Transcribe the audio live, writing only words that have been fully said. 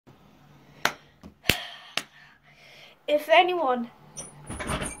if anyone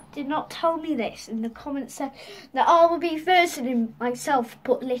did not tell me this in the comments section, that I will be versing myself,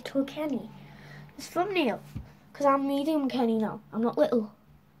 put Little Kenny. It's thumbnail, because I'm medium Kenny now. I'm not little.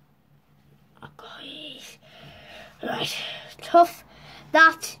 Oh, guys. Right, tough.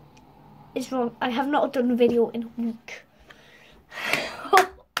 That is wrong. I have not done a video in a week.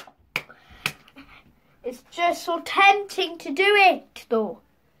 It's just so tempting to do it, though.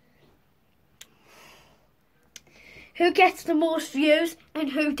 Who gets the most views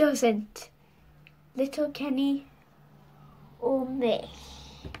and who doesn't? Little Kenny or me?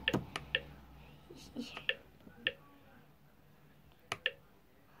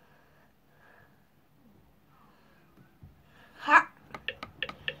 Ha!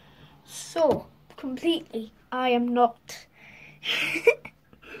 So, completely, I am not.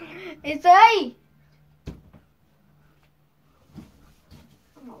 It's A!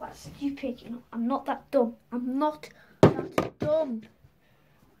 I'm not that stupid, you know. I'm not that dumb. I'm not that dumb.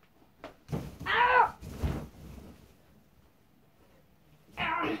 Ow!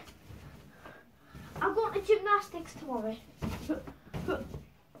 Ow! I'm going to gymnastics tomorrow.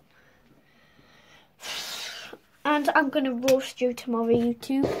 And I'm going to roast you tomorrow,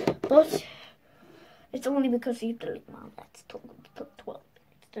 YouTube. But it's only because you delete my Let's Talk 12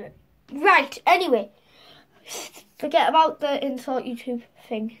 minutes. Right, anyway. Forget about the insult YouTube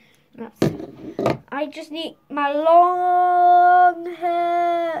thing. I just need my long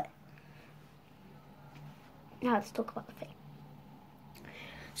hair. Now let's talk about the thing.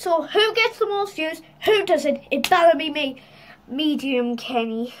 So, who gets the most views? Who doesn't? It better be me. Medium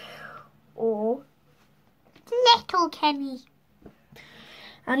Kenny. Or Little Kenny.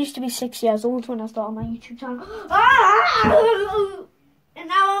 I used to be 6 years old when I started my YouTube channel. And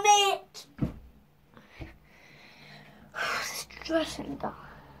now I'm 8. Stressing down.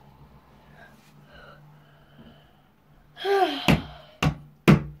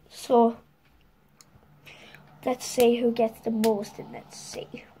 So, let's see who gets the most and let's see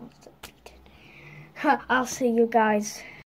who's the beaten. I'll see you guys